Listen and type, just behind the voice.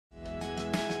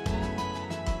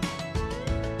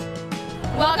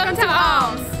Welcome to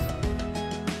ALMS.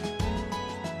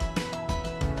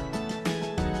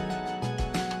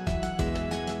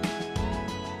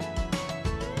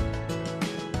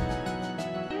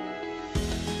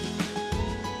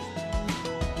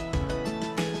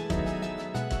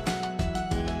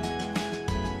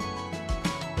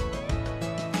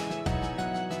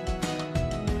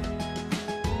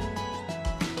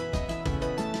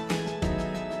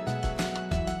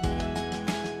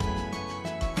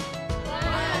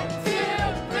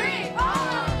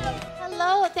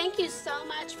 Thank you so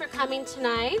much for coming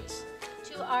tonight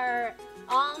to our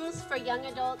ALMS for Young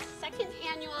Adults second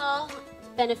annual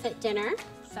benefit dinner.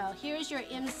 So here's your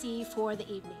MC for the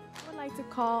evening. I would like to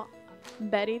call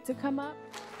Betty to come up.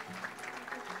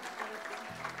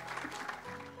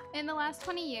 In the last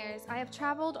 20 years, I have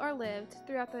traveled or lived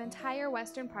throughout the entire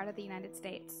western part of the United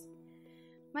States.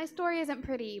 My story isn't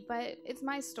pretty, but it's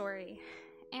my story.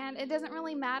 And it doesn't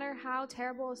really matter how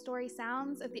terrible a story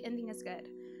sounds if the ending is good.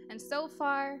 And so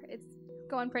far, it's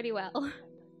going pretty well.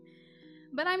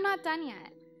 But I'm not done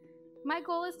yet. My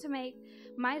goal is to make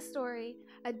my story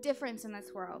a difference in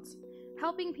this world,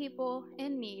 helping people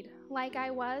in need like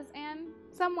I was and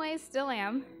some ways still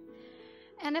am.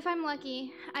 And if I'm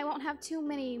lucky, I won't have too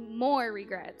many more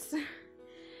regrets.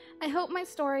 I hope my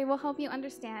story will help you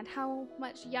understand how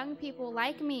much young people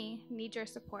like me need your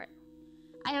support.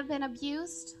 I have been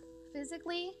abused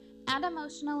physically and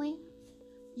emotionally,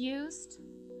 used,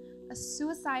 a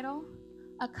suicidal,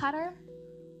 a cutter,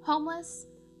 homeless,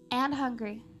 and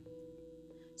hungry.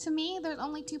 To me, there's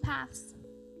only two paths.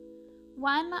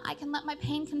 One, I can let my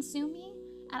pain consume me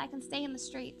and I can stay in the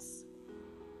streets.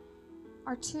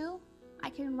 Or two, I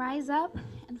can rise up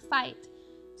and fight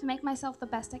to make myself the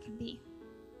best I can be.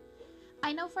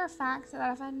 I know for a fact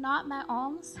that if I had not met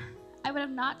ALMS, I would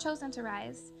have not chosen to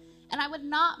rise, and I would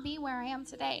not be where I am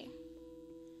today.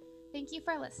 Thank you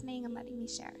for listening and letting me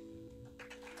share.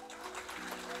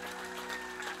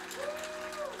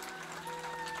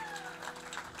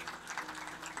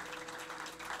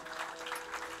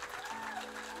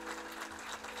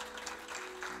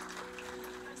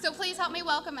 So please help me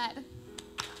welcome Ed.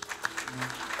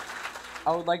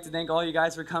 I would like to thank all you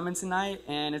guys for coming tonight,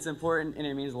 and it's important and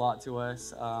it means a lot to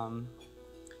us.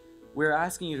 We're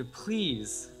asking you to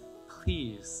please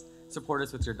support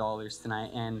us with your dollars tonight,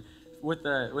 and with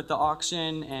the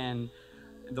auction and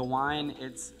the wine,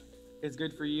 it's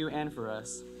good for you and for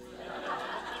us.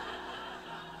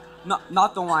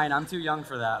 Not the wine, I'm too young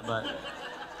for that, but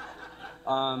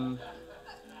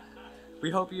we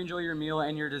hope you enjoy your meal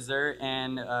and your dessert,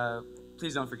 and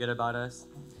please don't forget about us.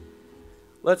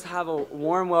 Let's have a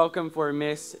warm welcome for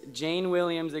Miss Jane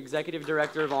Williams, Executive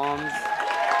Director of ALMS.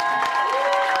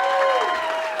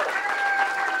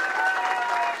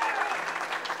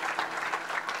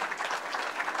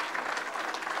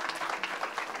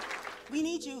 We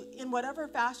need you in whatever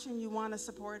fashion you want to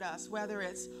support us, whether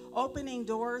it's opening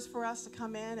doors for us to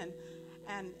come in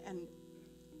and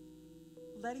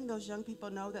letting those young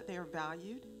people know that they are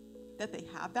valued, that they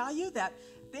have value, that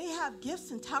they have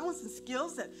gifts and talents and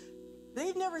skills that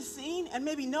they've never seen, and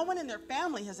maybe no one in their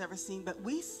family has ever seen, but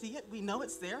we see it, we know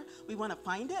it's there, we want to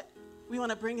find it, we want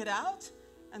to bring it out,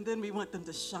 and then we want them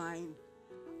to shine.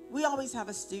 We always have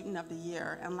a student of the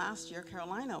year, and last year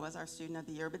Carolina was our student of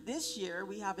the year, but this year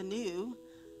we have a new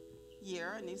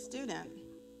year, a new student.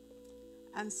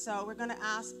 And so we're going to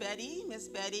ask Betty, Miss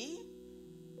Betty,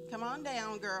 come on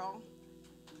down, girl.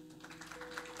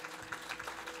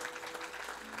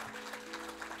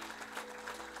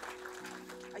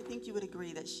 I think you would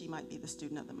agree that she might be the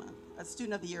student of the month, a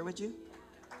student of the year, would you?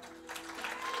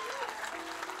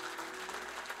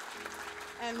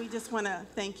 And we just want to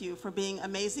thank you for being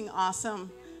amazing, awesome.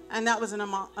 And that was an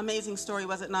amazing story,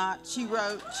 was it not? She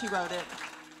wrote it.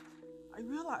 I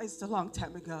realized a long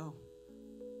time ago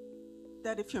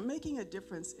that if you're making a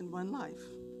difference in one life,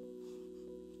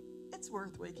 it's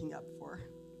worth waking up for.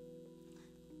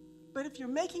 But if you're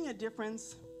making a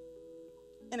difference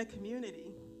in a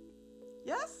community,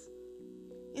 yes?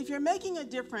 If you're making a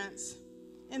difference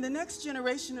in the next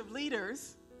generation of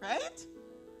leaders, right?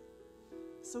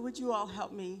 So would you all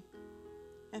help me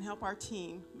and help our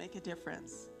team make a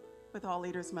difference with All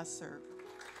Leaders Must Serve?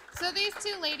 So these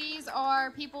two ladies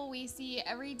are people we see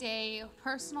every day,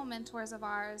 personal mentors of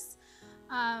ours.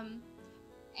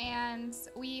 And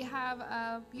we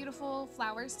have beautiful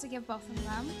flowers to give both of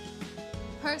them.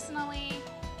 Personally,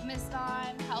 Ms.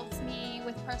 Dawn helps me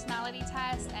with personality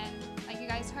tests and, like you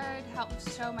guys heard,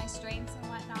 helps show my strengths and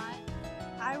whatnot.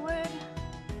 I would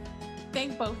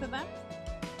thank both of them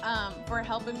for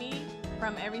helping me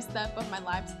from every step of my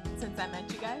life since I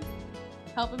met you guys,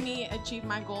 helping me achieve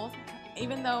my goals.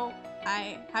 Even though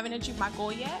I haven't achieved my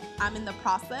goal yet. I'm in the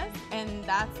process, and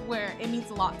that's where it means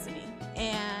a lot to me.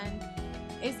 And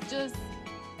it's just,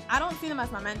 I don't see them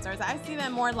as my mentors. I see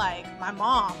them more like my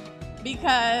mom,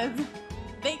 because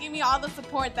they give me all the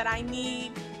support that I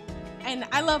need. And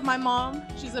I love my mom.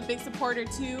 She's a big supporter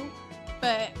too.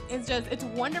 But it's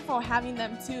wonderful having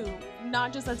them too,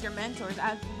 not just as your mentors,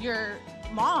 as your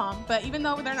mom, but even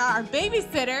though they're not our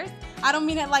babysitters, I don't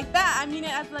mean it like that. I mean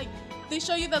it as like, they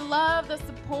show you the love, the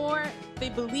support, they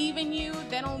believe in you,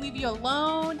 they don't leave you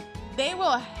alone. They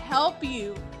will help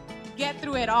you get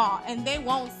through it all, and they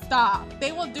won't stop.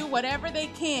 They will do whatever they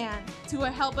can to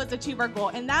help us achieve our goal,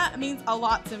 and that means a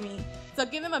lot to me. So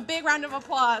give them a big round of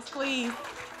applause, please.